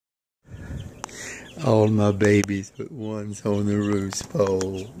All my babies but one's on the roost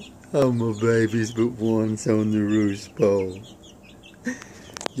pole. All my babies but one's on the roost pole.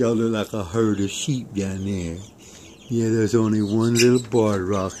 Y'all look like a herd of sheep down there. Yeah, there's only one little barred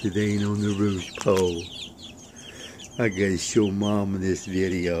rock that ain't on the roost pole. I gotta show Mama this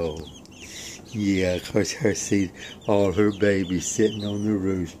video. Yeah, 'cause her see all her babies sitting on the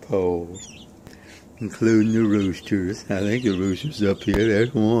roost pole, including the roosters. I think the roosters up here.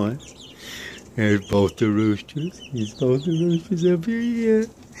 There's one. There's both the roosters. There's both the roosters up here, yeah.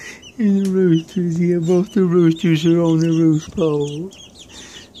 And the roosters, yeah, both the roosters are on the roost pole.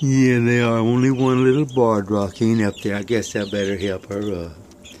 Yeah, they are. Only one little barred rock ain't up there. I guess I better help her up.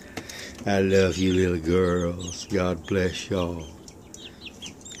 I love you little girls. God bless y'all.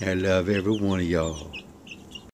 I love every one of y'all.